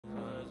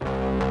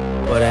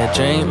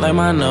drink like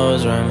my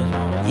nose running.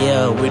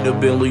 Yeah, with the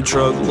Bentley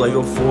truck like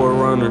a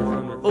 4Runner.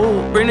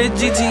 Ooh, bring the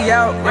GT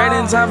out right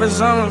in time for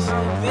summer.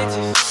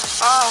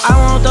 I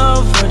want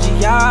those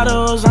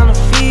Forgiatos on the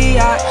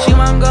Fiat. She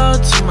wanna go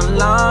to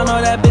Milan,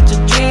 or that bitch a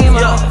dreamer.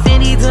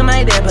 Fendi to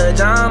my dad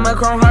pajama,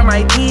 chrome heart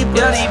my deep.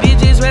 Yeah, these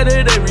bitches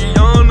better than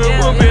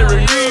Rihanna, but better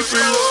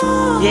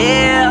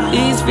yeah,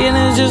 these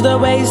feelings just a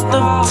waste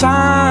of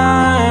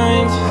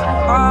time.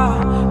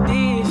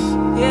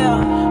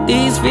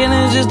 These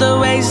feelings just a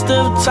waste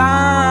of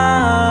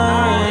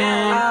time.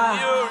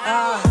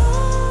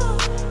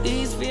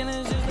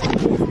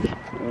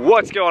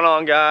 What's going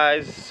on,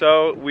 guys?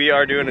 So we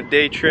are doing a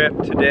day trip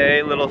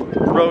today, little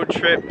road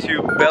trip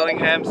to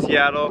Bellingham,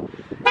 Seattle.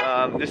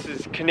 This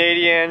is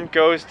Canadian,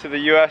 goes to the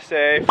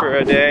USA for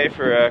a day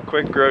for a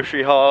quick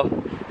grocery haul.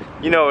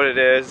 You know what it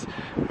is,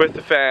 with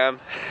the fam.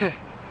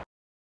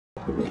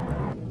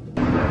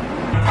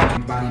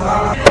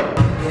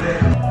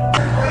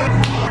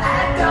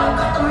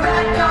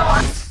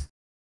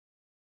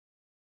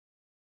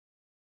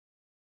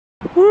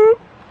 Woo!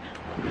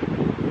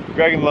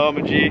 Greg and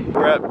Loma G.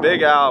 We're at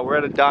Big Al. We're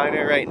at a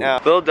diner right now.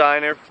 Little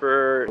diner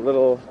for a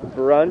little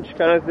brunch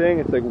kind of thing.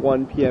 It's like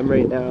 1 p.m.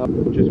 right now,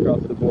 just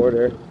across the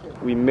border.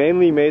 We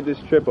mainly made this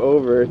trip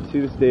over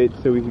to the States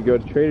so we could go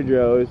to Trader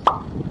Joe's,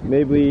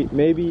 maybe a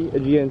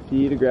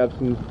GNC to grab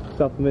some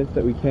supplements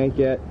that we can't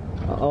get.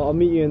 I'll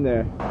meet you in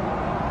there.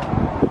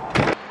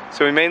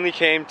 So we mainly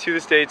came to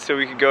the States so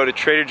we could go to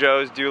Trader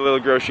Joe's, do a little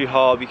grocery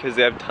haul because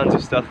they have tons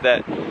of stuff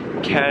that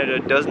Canada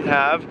doesn't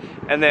have,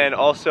 and then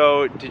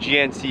also to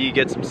GNC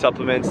get some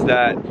supplements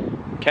that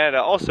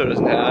Canada also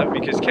doesn't have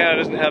because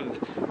Canada doesn't have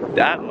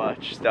that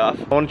much stuff.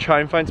 I want to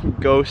try and find some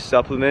Ghost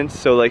supplements,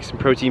 so like some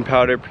protein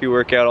powder,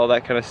 pre-workout, all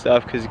that kind of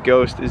stuff, because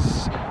Ghost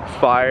is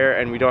fire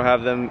and we don't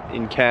have them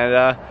in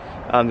Canada.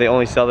 They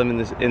only sell them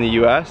in the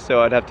US,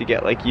 so I'd have to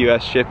get like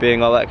US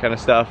shipping, all that kind of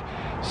stuff.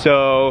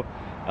 So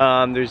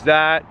there's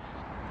that,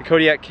 the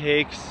Kodiak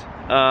cakes,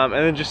 and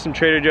then just some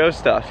Trader Joe's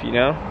stuff, you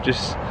know,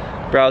 just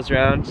browse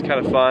around. It's kind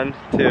of fun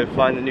to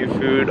find the new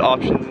food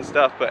options and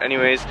stuff, but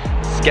anyways,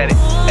 let's get it.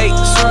 Hey,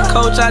 swim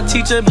coach, I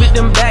teach a bit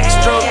them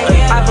backstroke.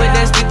 I put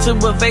that stick to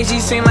her face, she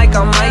seem like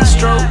a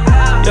maestro.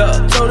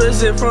 Yeah, told her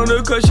sit from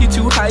her cause she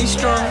too high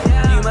strung.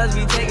 You must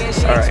be taking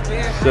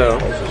Shakespeare. Alright, so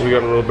we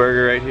got a little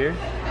burger right here.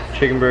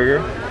 Chicken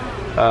burger.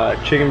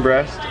 Chicken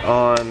breast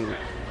on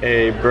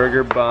a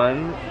burger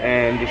bun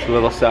and just a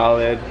little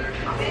salad.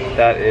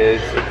 That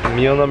is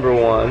meal number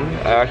 1.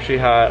 I actually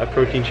had a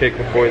protein shake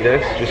before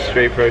this, just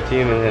straight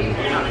protein, and then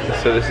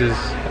so this is,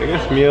 I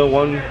guess, meal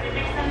 1.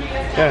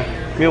 Yeah,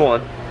 meal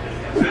 1.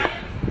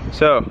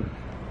 So,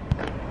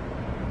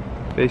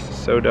 face is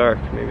so dark,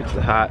 maybe it's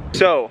the hat.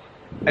 So,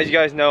 as you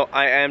guys know,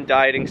 I am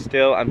dieting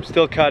still. I'm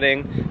still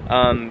cutting,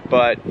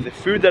 but the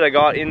food that I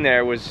got in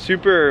there was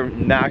super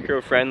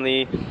macro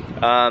friendly.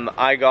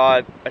 I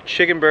got a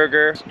chicken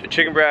burger, a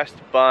chicken breast,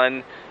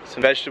 bun,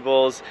 some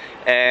vegetables,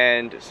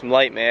 and some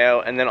light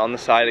mayo, and then on the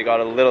side I got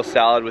a little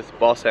salad with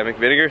balsamic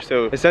vinegar,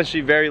 so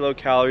essentially very low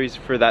calories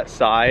for that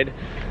side.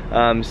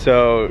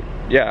 So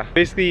yeah,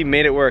 basically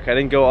made it work. I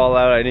didn't go all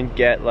out. I didn't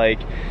get like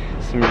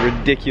some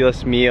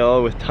ridiculous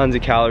meal with tons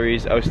of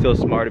calories. I was still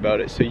smart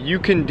about it. So you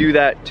can do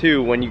that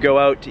too when you go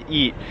out to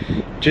eat.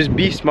 Just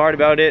be smart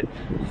about it.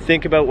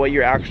 Think about what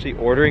you're actually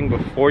ordering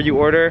before you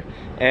order,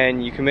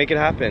 and you can make it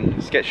happen.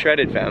 Just get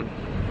shredded, fam.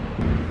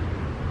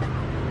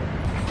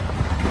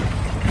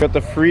 Got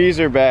the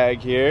freezer bag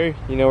here.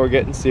 You know we're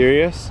getting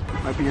serious.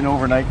 Might be an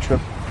overnight trip.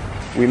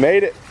 We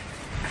made it.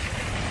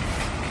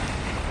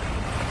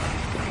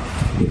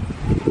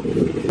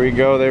 There we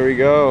go, there we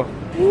go.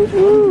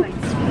 Woo-hoo.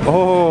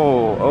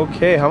 Oh,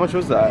 okay. How much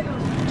was that?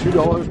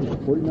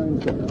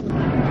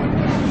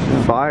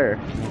 $2.49. Fire.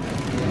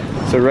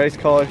 So rice,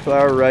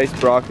 cauliflower, rice,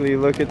 broccoli.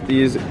 Look at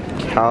these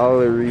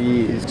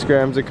calories. 6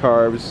 grams of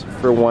carbs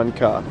for 1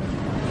 cup.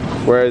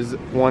 Whereas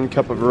 1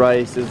 cup of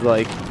rice is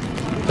like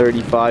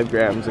 35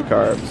 grams of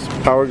carbs.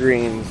 Power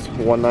greens,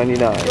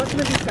 $1.99.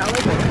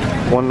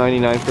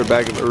 $1.99 for a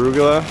bag of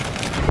arugula.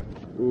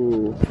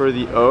 Ooh, for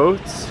the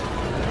oats,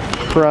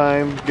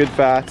 prime, good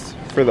fats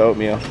for the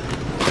oatmeal.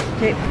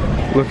 Okay.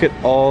 Look at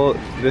all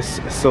this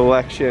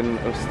selection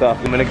of stuff.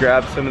 I'm gonna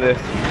grab some of this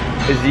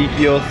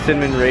Ezekiel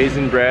cinnamon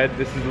raisin bread.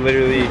 This is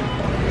literally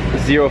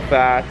 0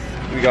 fats.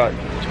 We got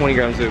 20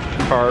 grams of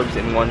carbs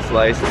in 1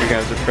 slice, 3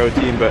 grams of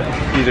protein, but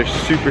these are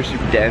super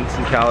dense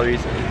in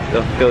calories.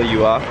 They'll fill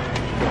you up.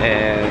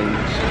 And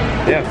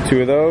yeah,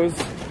 2 of those.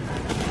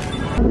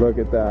 Look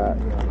at that.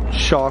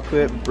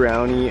 Chocolate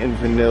brownie and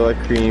vanilla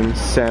cream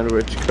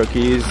sandwich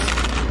cookies.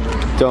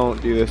 Don't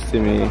do this to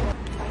me.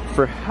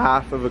 For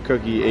half of a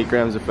cookie, 8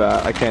 grams of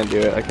fat. I can't do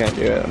it, I can't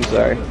do it, I'm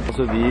sorry.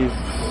 Also these,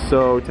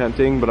 so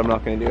tempting, but I'm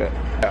not gonna do it.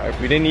 Yeah, if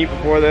we didn't eat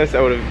before this, I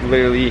would have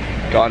literally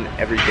gotten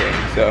everything,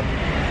 so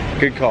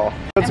good call.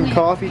 Got some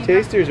coffee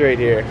tasters right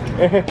here.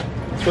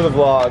 It's for the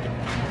vlog.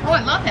 Oh,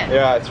 I love it.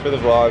 Yeah, it's for the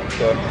vlog,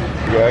 so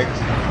Greg.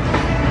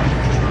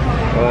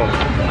 Oh.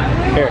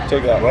 Here,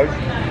 take that, bud.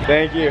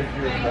 Thank you.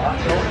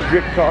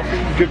 Drip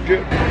coffee, drip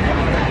drip.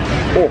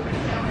 Oh,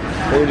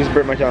 it just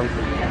burnt my tongue.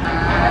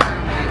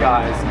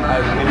 Guys,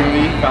 I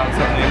literally found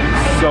something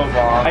so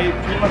bomb. I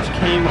pretty much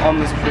came on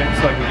this trip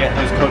so I could get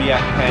those Kodiak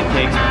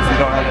pancakes because we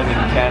don't have them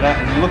in Canada,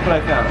 and look what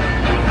I found.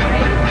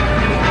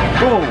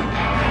 Boom!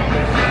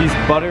 These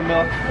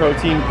buttermilk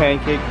protein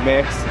pancake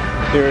mix.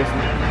 There's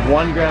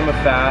 1 gram of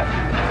fat,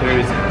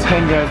 there's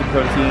 10 grams of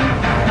protein,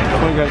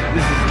 20 grams,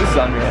 this is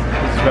unreal.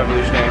 This is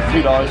revolutionary,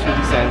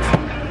 $3.50.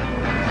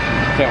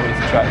 Can't wait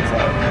to try this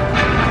out.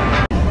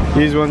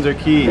 These ones are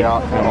key.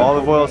 Yeah.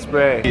 Olive oil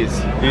spray. These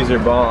are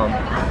bomb.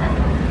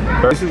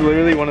 This is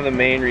literally one of the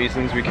main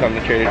reasons we come to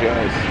Trader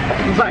Joe's.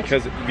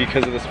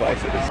 Because of the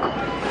spices.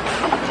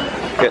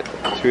 Get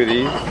 2 of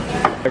these.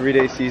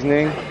 Everyday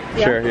seasoning.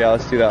 Yeah. Sure, yeah,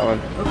 let's do that one.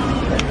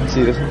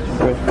 See this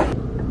one?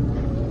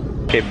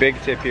 Okay, big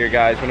tip here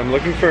guys, when I'm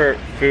looking for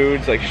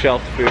foods, like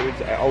shelved foods,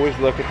 I always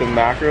look at the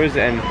macros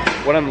and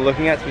what I'm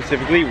looking at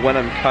specifically when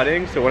I'm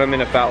cutting, so when I'm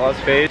in a fat loss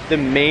phase. The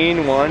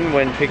main one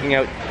when picking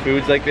out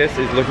foods like this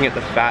is looking at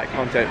the fat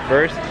content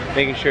first,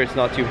 making sure it's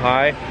not too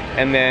high,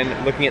 and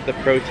then looking at the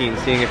protein,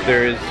 seeing if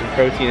there is some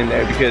protein in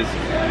there, because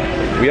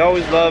we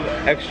always love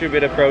extra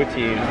bit of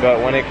protein, but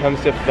when it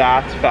comes to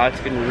fats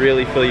can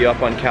really fill you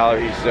up on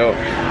calories, so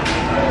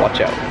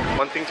watch out.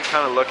 One thing to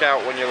kind of look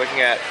at when you're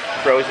looking at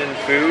frozen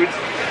foods,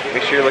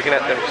 make sure you're looking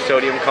at the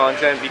sodium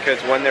content,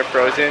 because when they're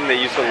frozen,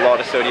 they use a lot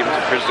of sodium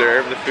to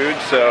preserve the food.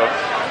 So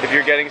if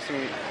you're getting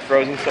some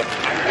frozen stuff,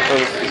 oh,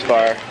 this is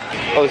fire.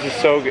 Oh, this is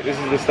so good. This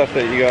is the stuff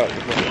that you got.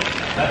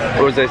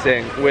 What was I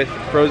saying? With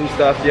frozen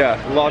stuff,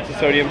 yeah, lots of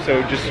sodium,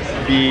 so just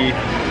be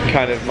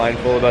kind of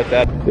mindful about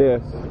that.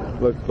 This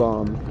looks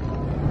bomb.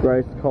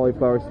 Rice,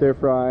 cauliflower stir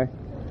fry,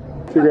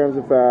 2 grams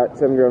of fat,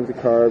 7 grams of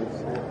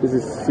carbs. This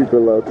is super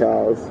low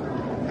calories.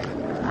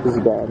 This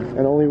is bomb.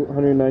 And only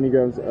 190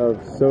 grams of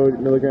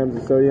milligrams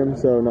of sodium,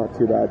 so not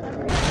too bad.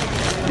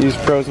 These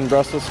frozen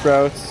Brussels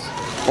sprouts,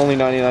 only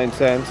 99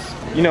 cents.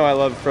 You know I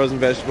love frozen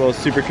vegetables,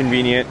 super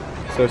convenient.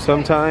 So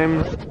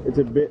sometimes it's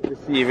a bit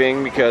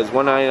deceiving because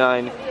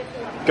 $1.99,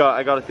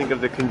 I gotta think of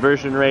the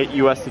conversion rate,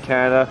 US to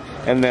Canada,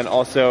 and then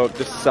also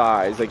the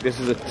size. Like this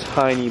is a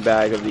tiny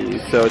bag of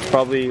these, so it's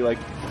probably like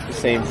the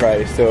same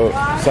price. So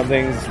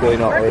something's really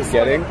not worth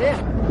getting.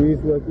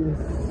 These look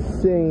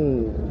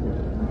insane.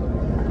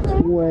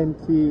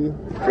 20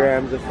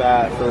 grams of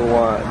fat for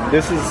one.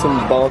 This is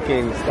some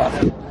bulking stuff.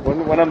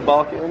 When I'm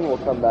bulking, we'll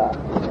come back.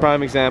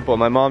 Prime example,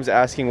 my mom's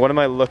asking, what am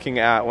I looking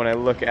at when I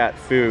look at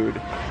food?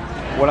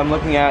 What I'm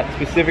looking at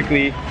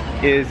specifically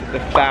is the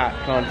fat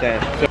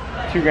content. So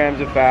 2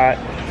 grams of fat,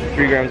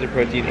 3 grams of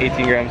protein,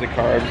 18 grams of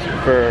carbs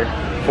for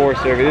 4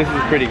 servings.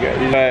 This is pretty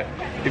good. But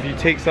if you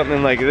take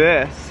something like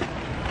this,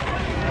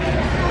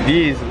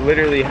 these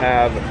literally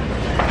have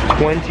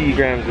 20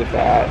 grams of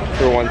fat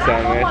for one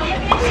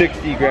sandwich,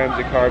 60 grams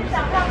of carbs,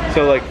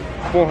 so like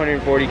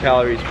 440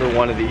 calories for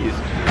one of these,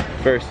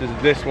 versus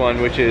this one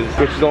which is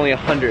only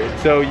 100.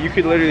 So you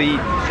could literally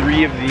eat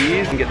 3 of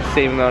these and get the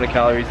same amount of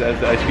calories as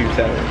the ice cream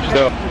sandwich.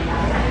 So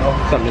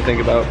something to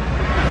think about.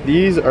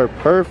 These are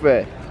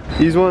perfect.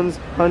 These ones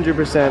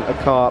 100% a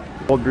cop.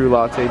 Cold brew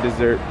latte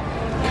dessert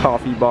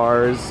coffee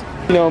bars.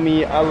 You know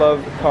me, I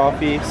love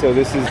coffee, so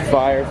this is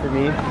fire for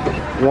me.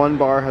 1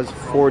 bar has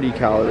 40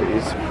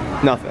 calories.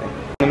 Nothing.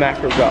 The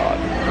macro god.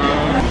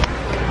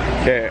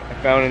 Okay, I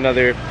found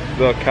another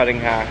little cutting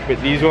hack.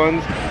 But these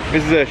ones,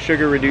 this is a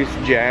sugar reduced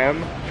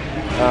jam.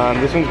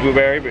 This one's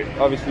blueberry, but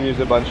obviously there's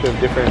a bunch of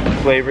different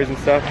flavors and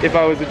stuff. If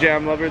I was a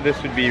jam lover,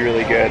 this would be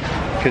really good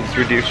because it's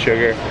reduced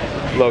sugar,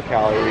 low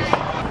calories.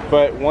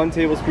 But 1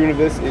 tablespoon of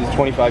this is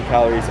 25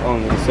 calories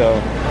only. So,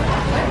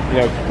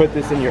 you know, put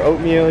this in your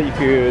oatmeal. You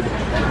could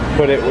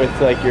put it with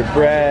like your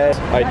bread.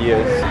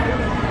 Ideas.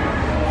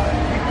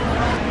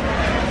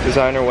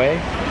 Designer way.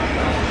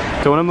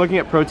 So when I'm looking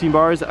at protein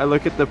bars, I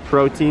look at the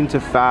protein to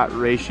fat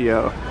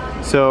ratio.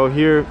 So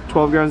here,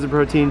 12 grams of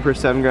protein per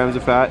 7 grams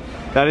of fat.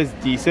 That is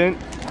decent,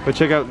 but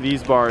check out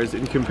these bars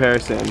in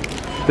comparison.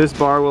 This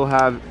bar will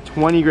have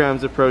 20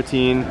 grams of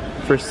protein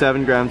for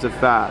 7 grams of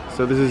fat.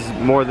 So this is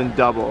more than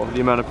double the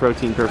amount of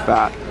protein per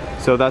fat.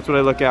 So that's what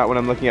I look at when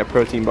I'm looking at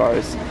protein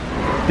bars.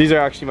 These are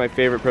actually my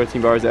favorite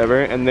protein bars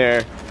ever, and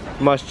they're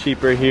much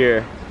cheaper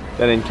here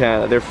than in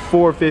Canada. They're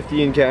 $4.50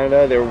 in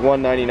Canada, they're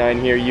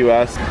 $1.99 here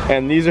US.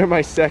 And these are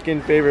my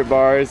second favorite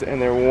bars,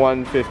 and they're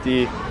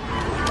 $1.50.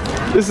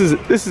 This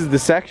is the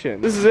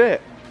section. This is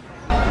it.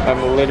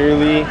 I'm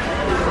literally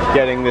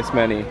getting this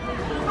many.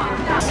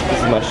 This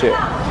is my shit.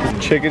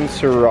 Chicken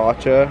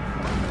sriracha.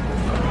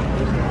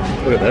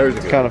 Look at that.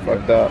 It's kind of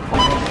fucked up.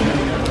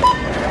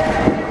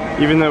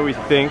 Even though we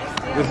think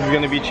this is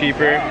gonna be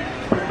cheaper,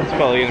 it's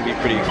probably gonna be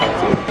pretty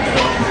expensive.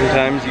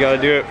 Sometimes you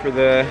gotta do it for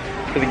the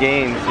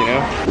gains, you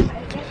know?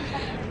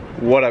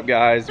 What up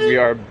guys, we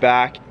are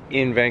back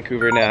in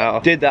Vancouver now.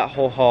 Did that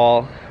whole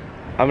haul.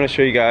 I'm gonna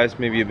show you guys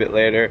maybe a bit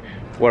later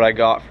what I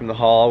got from the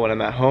haul when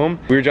I'm at home.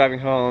 We were driving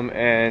home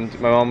and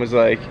my mom was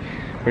like,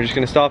 we're just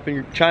gonna stop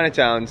in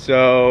Chinatown.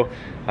 So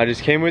I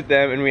just came with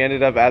them and we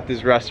ended up at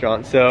this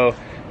restaurant. So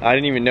I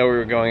didn't even know we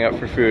were going out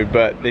for food,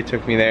 but they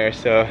took me there.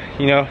 So,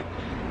 you know,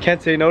 can't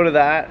say no to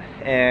that.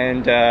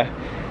 And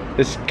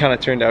this kind of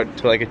turned out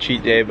to like a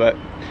cheat day, but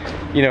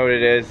you know what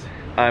it is.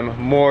 I'm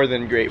more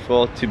than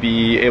grateful to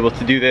be able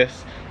to do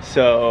this.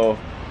 So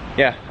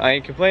yeah, I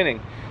ain't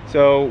complaining.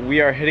 So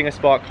we are hitting a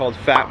spot called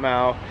Fat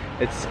Mao.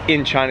 It's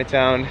in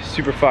Chinatown,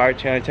 super fire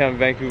Chinatown,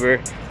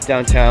 Vancouver,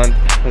 downtown.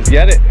 Let's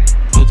get it.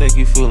 Who think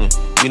you fooling?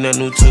 We not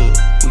new to it.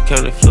 We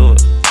came to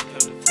fluid.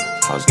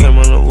 House game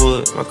on the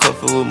wood, my cup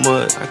filled with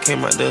mud. I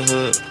came out the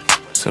hood.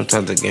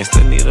 Sometimes the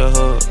gangsta need a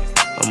hug.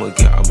 I'ma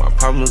get all my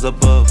problems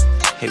above.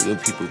 Hate when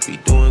people be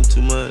doing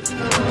too much.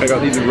 I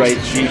got these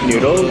rice sheet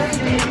noodles,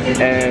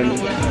 and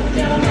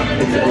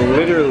it's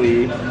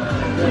literally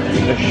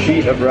a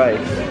sheet of rice.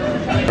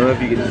 I don't know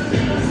if you can see.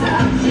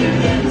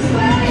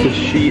 It's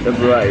a sheet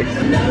of rice.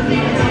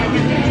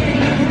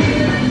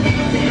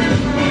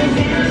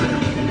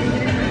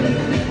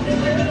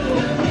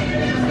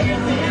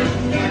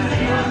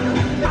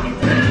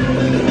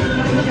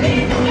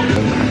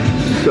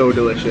 So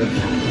delicious.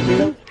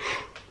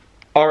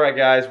 Alright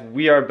guys,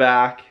 we are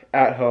back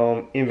at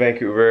home in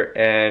Vancouver,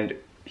 and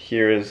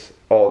here is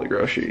all the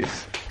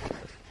groceries.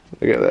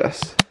 Look at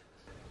this.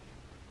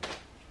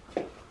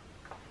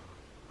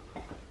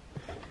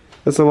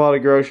 That's a lot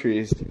of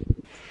groceries.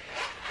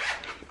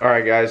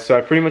 Alright guys, so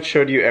I pretty much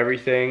showed you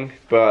everything,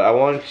 but I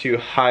wanted to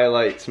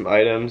highlight some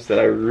items that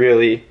I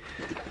really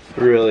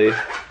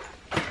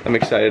am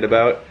excited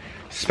about.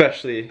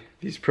 Especially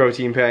these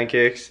protein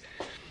pancakes.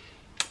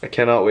 I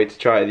cannot wait to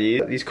try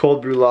these. These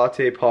cold brew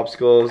latte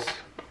popsicles,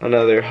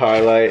 another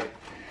highlight.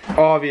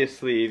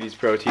 Obviously these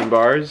protein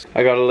bars.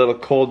 I got a little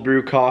cold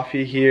brew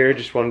coffee here,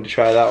 just wanted to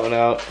try that one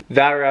out.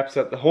 That wraps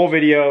up the whole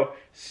video.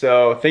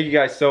 So thank you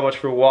guys so much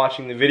for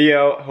watching the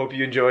video. I hope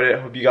you enjoyed it. I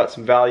hope you got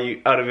some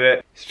value out of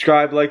it.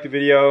 Subscribe, like the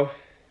video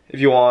if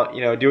you want,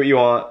 you know, do what you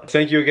want.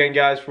 Thank you again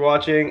guys for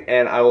watching,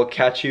 and I will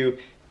catch you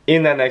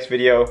in that next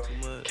video.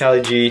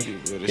 Cali G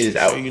is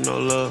out.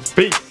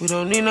 Peace. We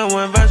don't need no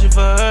one vouching for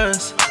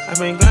us. I've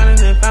been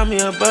grinding and found me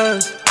a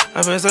buzz.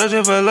 I've been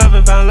searching for love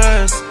and found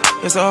lust.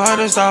 It's so hard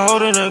to start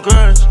holding a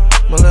grudge.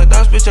 My little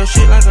dog spit your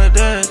shit like a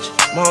Dutch.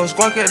 My whole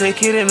squad got that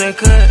kid in the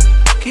cut.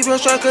 Keep your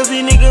shot cause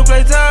these niggas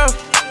play tough.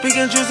 Pick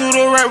and choose who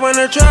the right one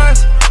to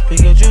trust.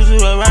 Pick and choose who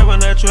the right one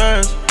to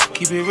trust.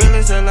 Keep it real,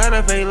 it's a lot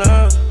of fake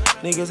love.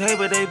 Niggas hate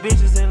but they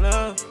bitches in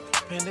love.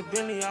 Paint the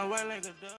Bentley all white like a dove.